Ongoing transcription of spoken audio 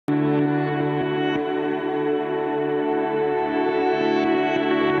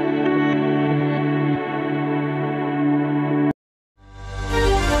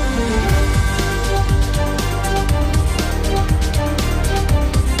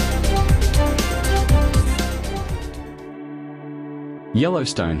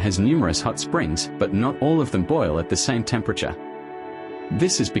Yellowstone has numerous hot springs, but not all of them boil at the same temperature.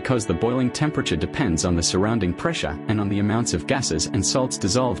 This is because the boiling temperature depends on the surrounding pressure and on the amounts of gases and salts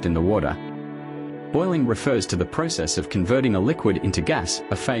dissolved in the water. Boiling refers to the process of converting a liquid into gas,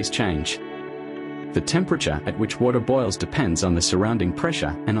 a phase change. The temperature at which water boils depends on the surrounding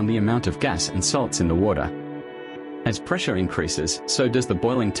pressure and on the amount of gas and salts in the water. As pressure increases, so does the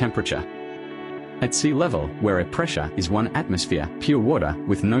boiling temperature. At sea level, where air pressure is 1 atmosphere, pure water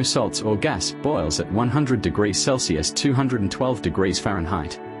with no salts or gas boils at 100 degrees Celsius (212 degrees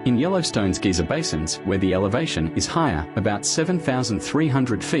Fahrenheit). In Yellowstone's geyser basins, where the elevation is higher, about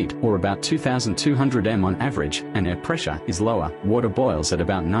 7,300 feet or about 2,200 m on average, and air pressure is lower, water boils at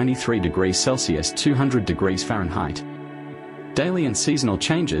about 93 degrees Celsius (200 degrees Fahrenheit). Daily and seasonal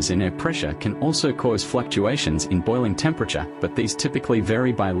changes in air pressure can also cause fluctuations in boiling temperature, but these typically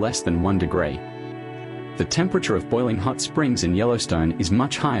vary by less than 1 degree. The temperature of boiling hot springs in Yellowstone is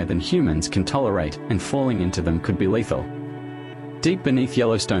much higher than humans can tolerate, and falling into them could be lethal. Deep beneath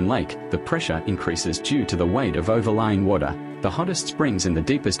Yellowstone Lake, the pressure increases due to the weight of overlying water. The hottest springs in the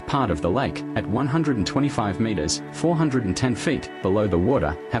deepest part of the lake, at 125 meters (410 feet) below the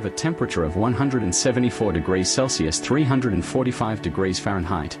water, have a temperature of 174 degrees Celsius (345 degrees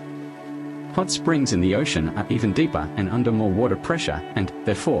Fahrenheit). Hot springs in the ocean are even deeper and under more water pressure, and,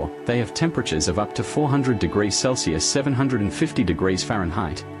 therefore, they have temperatures of up to 400 degrees Celsius (750 degrees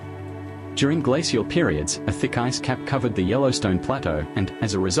Fahrenheit). During glacial periods, a thick ice cap covered the Yellowstone Plateau, and,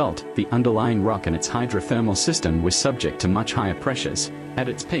 as a result, the underlying rock and its hydrothermal system was subject to much higher pressures. At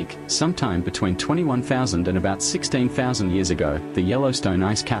its peak, sometime between 21,000 and about 16,000 years ago, the Yellowstone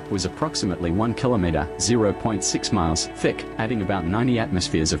ice cap was approximately 1 kilometer (0.6 miles) thick, adding about 90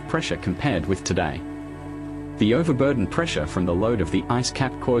 atmospheres of pressure compared with today. The overburden pressure from the load of the ice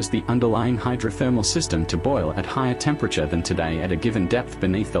cap caused the underlying hydrothermal system to boil at higher temperature than today at a given depth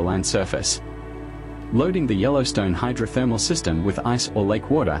beneath the land surface. Loading the Yellowstone hydrothermal system with ice or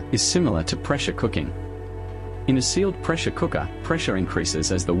lake water is similar to pressure cooking. In a sealed pressure cooker, pressure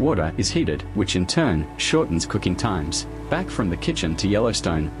increases as the water is heated, which in turn shortens cooking times. Back from the kitchen to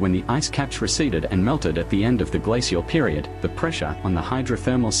Yellowstone, when the ice caps receded and melted at the end of the glacial period, the pressure on the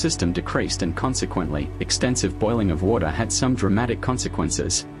hydrothermal system decreased, and consequently, extensive boiling of water had some dramatic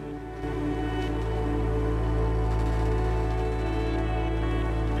consequences.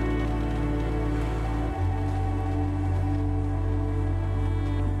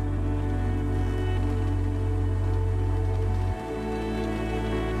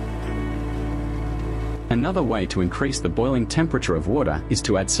 Another way to increase the boiling temperature of water is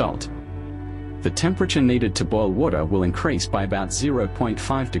to add salt. The temperature needed to boil water will increase by about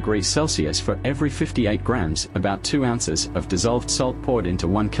 0.5 degrees Celsius for every 58 grams, about 2 ounces, of dissolved salt poured into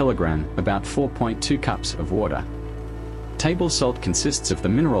 1 kilogram, about 4.2 cups of water. Table salt consists of the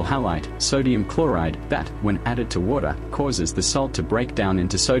mineral halite, sodium chloride, that, when added to water, causes the salt to break down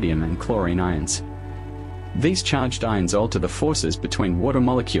into sodium and chlorine ions. These charged ions alter the forces between water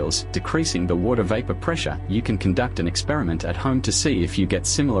molecules, decreasing the water vapor pressure. You can conduct an experiment at home to see if you get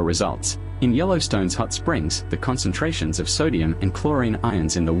similar results. In Yellowstone's hot springs, the concentrations of sodium and chlorine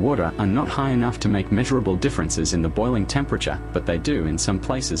ions in the water are not high enough to make measurable differences in the boiling temperature, but they do in some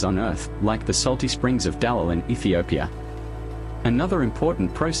places on Earth, like the salty springs of Dalal in Ethiopia. Another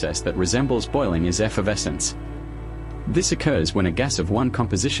important process that resembles boiling is effervescence. This occurs when a gas of one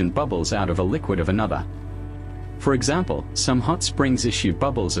composition bubbles out of a liquid of another. For example, some hot springs issue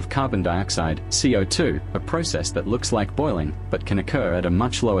bubbles of carbon dioxide, CO2, a process that looks like boiling, but can occur at a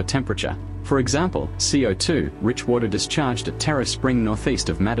much lower temperature. For example, CO2-rich water discharged at Terra Spring northeast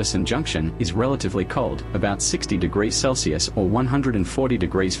of Madison Junction is relatively cold, about 60 degrees Celsius or 140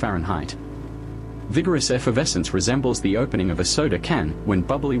 degrees Fahrenheit. Vigorous effervescence resembles the opening of a soda can when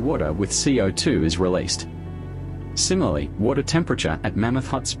bubbly water with CO2 is released. Similarly, water temperature at Mammoth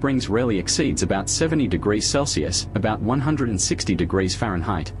Hot Springs rarely exceeds about 70 degrees Celsius, about 160 degrees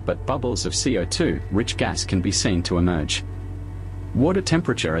Fahrenheit, but bubbles of CO2-rich gas can be seen to emerge. Water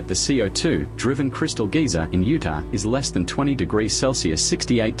temperature at the CO2-driven Crystal Geyser in Utah is less than 20 degrees Celsius,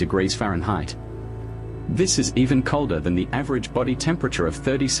 68 degrees Fahrenheit. This is even colder than the average body temperature of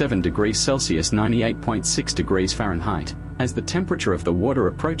 37 degrees Celsius, 98.6 degrees Fahrenheit. As the temperature of the water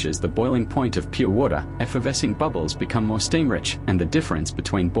approaches the boiling point of pure water, effervescing bubbles become more steam-rich, and the difference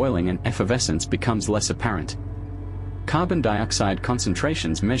between boiling and effervescence becomes less apparent. Carbon dioxide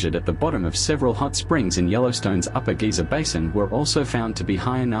concentrations measured at the bottom of several hot springs in Yellowstone's upper geyser basin were also found to be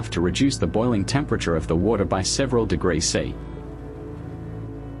high enough to reduce the boiling temperature of the water by several degrees C.